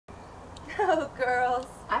Oh, girls.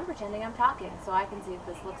 I'm pretending I'm talking so I can see if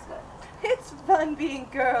this looks good. It's fun being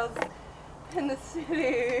girls in the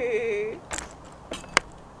city.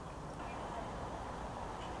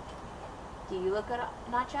 Do you look good,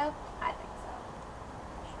 Nacho? I think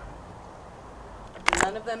so.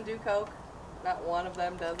 None of them do coke. Not one of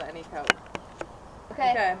them does any coke.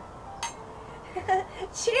 Okay.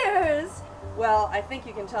 Cheers! Well, I think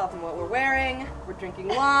you can tell from what we're wearing. We're drinking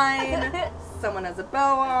wine. Someone has a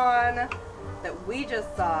bow on. That we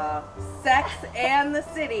just saw Sex and the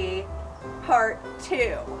City Part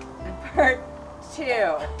 2. Part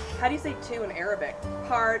 2. How do you say 2 in Arabic?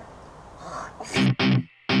 Part...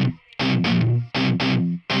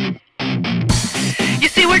 You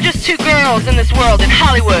see, we're just two girls in this world in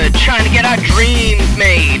Hollywood trying to get our dreams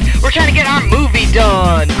made. We're trying to get our movie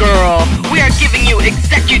done, girl. We are giving you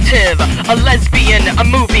executive, a lesbian, a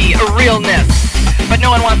movie, a realness. But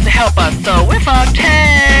no one wants to help us, so we're fucked,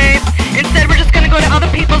 hey. Instead, we're just gonna go to other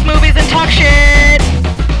people's movies and talk shit.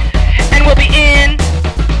 And we'll be in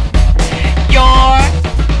your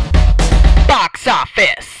box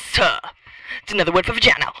office. It's another word for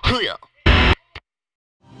vagina.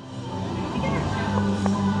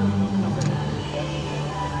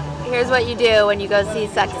 Here's what you do when you go see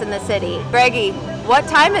Sex in the City. Greggy, what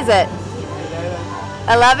time is it?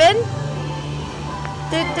 11?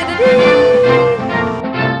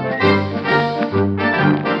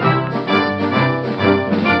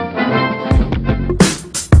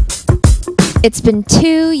 It's been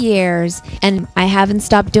 2 years, and I haven't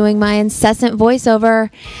stopped doing my incessant voiceover,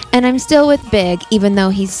 and I'm still with Big, even though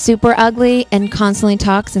he's super ugly and constantly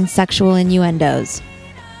talks in sexual innuendos.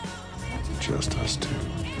 Just us two.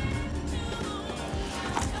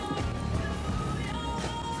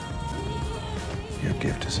 Your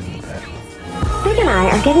gift is in the bedroom. Big and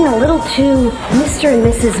I are getting a little too Mr. and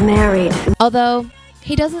Mrs. Married. Although,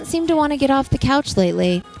 he doesn't seem to want to get off the couch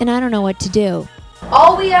lately, and I don't know what to do.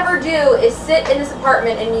 All we ever do is sit in this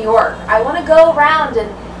apartment in New York. I want to go around and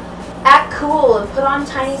act cool and put on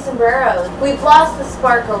tiny sombreros. We've lost the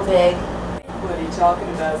sparkle, Big. What are you talking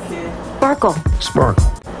about, kid? Sparkle. Sparkle.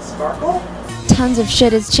 Sparkle? Tons of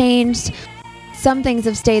shit has changed. Some things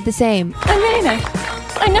have stayed the same. Elena,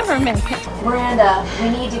 I never make it. Miranda, we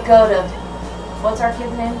need to go to... What's our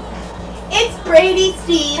kid's name? It's Brady,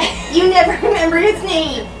 Steve. You never remember his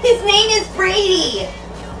name. His name is Brady.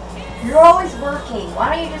 You're always working.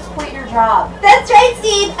 Why don't you just quit your job? That's right,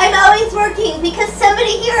 Steve. I'm always working because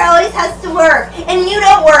somebody here always has to work. And you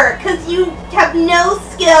don't work because you have no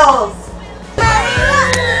skills.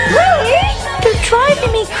 You're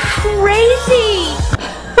driving me crazy.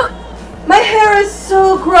 My hair is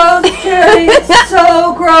so gross, Carrie. It's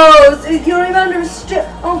so gross. You don't even understand.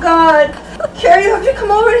 Oh, God. Carrie, you have to come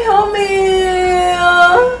over and help me.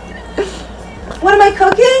 What am I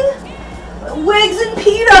cooking? Wigs and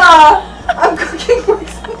pita. I'm cooking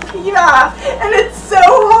wigs and pita. And it's so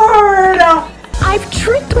hard. I've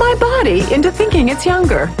tricked my body into thinking it's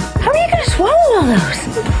younger. How are you going to swallow all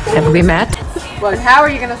those? Have we met? Well, how are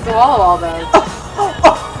you going to swallow all those?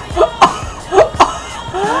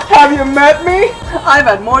 Have you met me? I've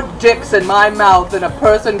had more dicks in my mouth than a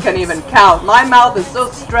person can even count. My mouth is so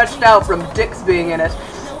stretched out from dicks being in it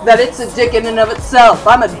that it's a dick in and of itself.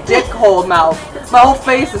 I'm a dick hole mouth. My whole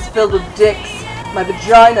face is filled with dicks. My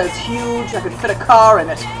vagina is huge. I could fit a car in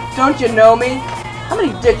it. Don't you know me? How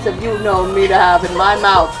many dicks have you known me to have in my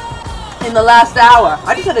mouth in the last hour?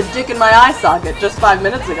 I just had a dick in my eye socket just 5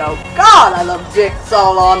 minutes ago. God, I love dicks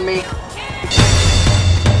all on me.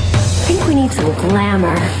 I think we need some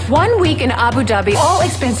glamour. 1 week in Abu Dhabi, all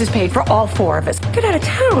expenses paid for all 4 of us. Get out of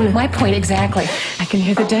town. My point exactly. I can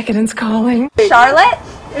hear the decadence calling. Charlotte?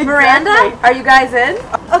 Miranda? Are you guys in?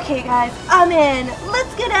 Okay, guys, I'm in.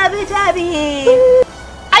 Let's get Abu Dhabi.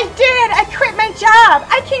 I did. I quit my job.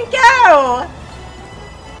 I can go.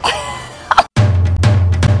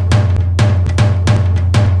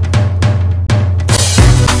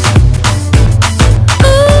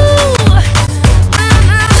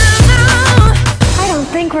 I don't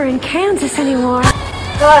think we're in Kansas anymore.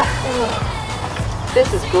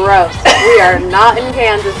 This is gross. We are not in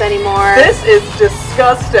Kansas anymore. This is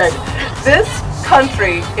disgusting. This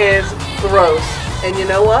country is gross. And you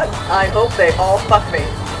know what? I hope they all fuck me.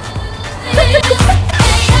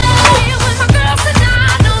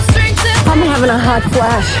 I'm having a hot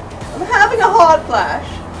flash. I'm having a hot flash.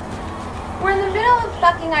 We're in the middle of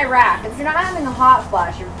fucking Iraq. If you're not having a hot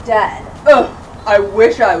flash, you're dead. Ugh, I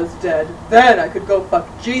wish I was dead. Then I could go fuck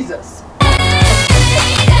Jesus.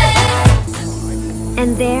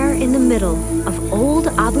 And there in the middle of old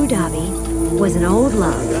Abu Dhabi was an old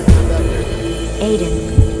love. Aidan.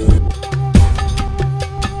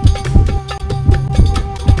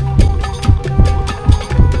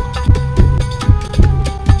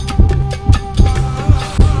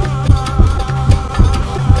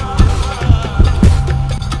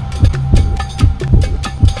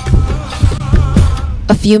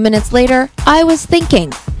 few minutes later, I was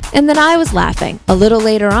thinking. And then I was laughing. A little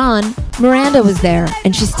later on, Miranda was there,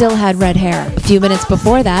 and she still had red hair. A few minutes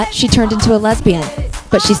before that, she turned into a lesbian,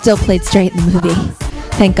 but she still played straight in the movie.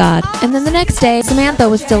 Thank God. And then the next day, Samantha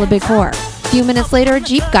was still a big whore. A few minutes later, a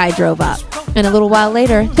Jeep guy drove up. And a little while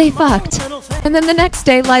later, they fucked. And then the next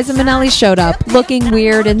day, Liza Minnelli showed up, looking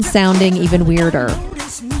weird and sounding even weirder.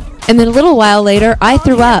 And then a little while later, I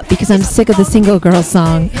threw up because I'm sick of the Single Girl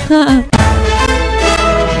song.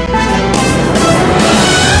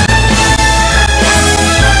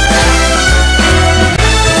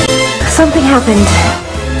 Something happened.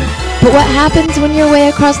 But what happens when you're way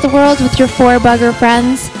across the world with your 4 bugger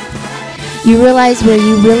friends? You realize where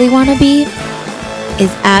you really want to be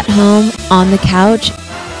is at home on the couch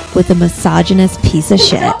with a misogynist piece of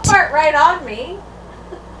shit. Don't fart right on me.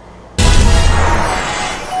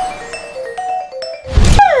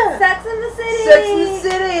 Sex in the City. Sex in the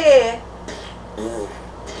City.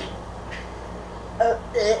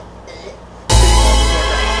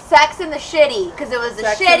 Sex in the Shitty, because it was a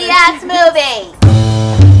shitty-ass movie.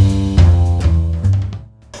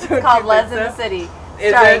 It's called Les in the City,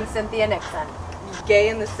 starring Cynthia Nixon. Gay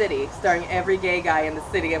in the City, starring every gay guy in the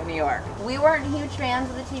city of New York. We weren't huge fans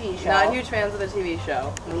of the TV show. Not huge fans of the TV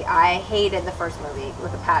show. I hated the first movie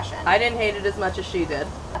with a passion. I didn't hate it as much as she did.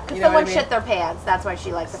 Because someone shit their pants. That's why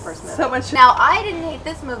she liked the first movie. Now, I didn't hate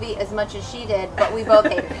this movie as much as she did, but we both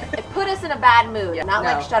hated it. It put us in a bad mood. Yeah, not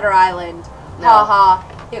like Shutter Island. No. Ha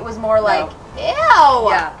ha. It was more like, ew.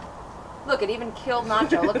 Yeah. Look, it even killed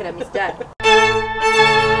Nacho. Look at him. He's dead.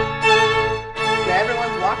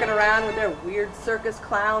 Everyone's walking around with their weird circus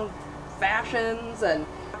clown fashions, and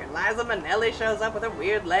Liza Minnelli shows up with her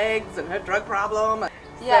weird legs and her drug problem.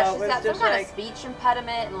 Yeah, so she's got some kind of speech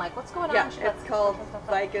impediment, and like, what's going on? Yeah, it's called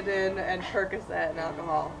Vicodin and Percocet and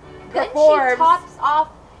alcohol. Then she tops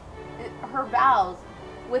off her vows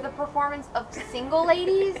with a performance of Single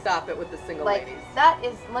Ladies. Stop it with the Single Ladies. That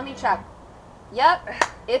is, let me check. Yep,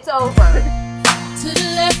 it's over. To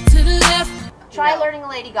the left, to the left. Try learning a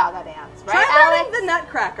Lady Gaga dance, right, Try Alex? learning the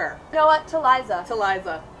Nutcracker. You know what? To Liza. To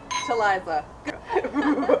Liza. To Liza.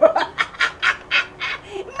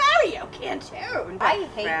 Mario Cantone. I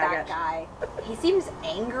hate that guy. He seems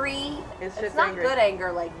angry. It's not angry. good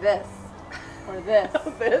anger like this. Or this.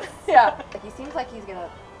 This? Yeah. He seems like he's gonna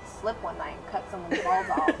slip one night and cut someone's balls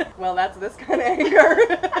off. Well, that's this kind of anger.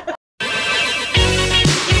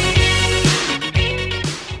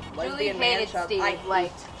 Julie hated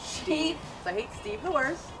Steve. I hate Steve the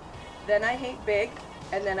worst, then I hate Big,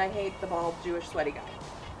 and then I hate the bald Jewish sweaty guy.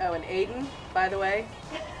 Oh, and Aidan, by the way.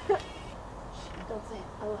 Don't say it.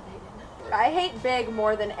 I love Aidan. I hate Big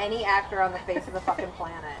more than any actor on the face of the fucking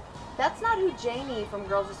planet. That's not who Jamie from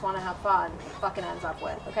Girls Just Want to Have Fun fucking ends up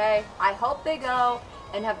with, okay? I hope they go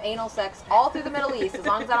and have anal sex all through the Middle East, as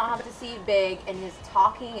long as I don't have to see Big and his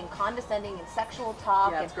talking and condescending and sexual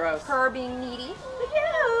talk and gross. Her being needy.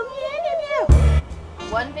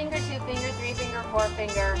 1 finger, 2 finger, 3 finger, 4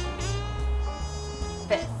 finger,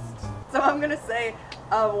 fist. So I'm gonna say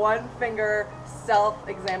a 1 finger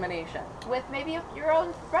self-examination. With maybe your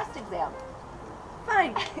own breast exam.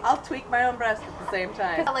 Fine, I'll tweak my own breast at the same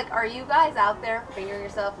time. Like, are you guys out there fingering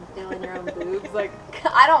yourself and feeling your own boobs? Like,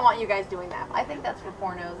 I don't want you guys doing that. I think that's for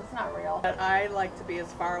pornos. It's not real. But I like to be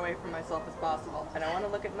as far away from myself as possible. I don't want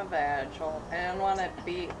to look at my vag. I don't want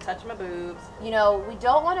to touch my boobs. You know,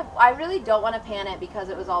 I really don't want to pan it because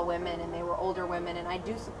it was all women and they were older women, and I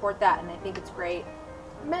do support that and I think it's great.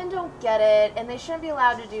 Men don't get it, and they shouldn't be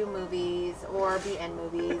allowed to do movies or be in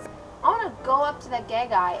movies. I want to go up to that gay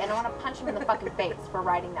guy and I want to punch him in the fucking face for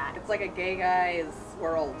writing that. It's like a gay guy's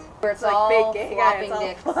world. Where it's like all big gay guy, flopping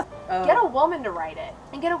dicks. Oh. Get a woman to write it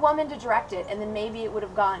and get a woman to direct it, and then maybe it would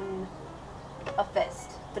have gotten a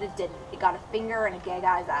fist. But it didn't. It got a finger in a gay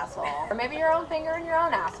guy's asshole. Or maybe your own finger in your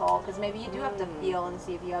own asshole, because maybe you do have to feel and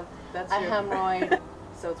see if you have a hemorrhoid.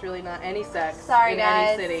 So it's really not any sex Sorry, in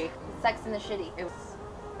guys. any city. Sex in the Shitty. It was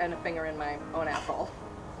and a finger in my own asshole.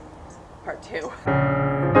 Part 2. Now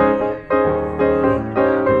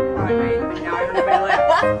I don't have any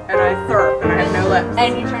lips. And I surf and I have no lips.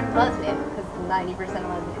 And you turned lesbian, because 90% of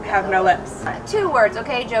lesbians have no lips. 2 words,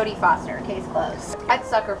 okay? Jodie Foster, case closed. I'd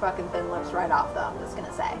suck her fucking thin lips right off, though, I'm just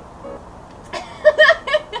gonna say.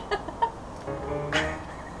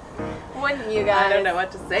 Wouldn't you guys? I don't know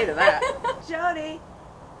what to say to that. Jodie.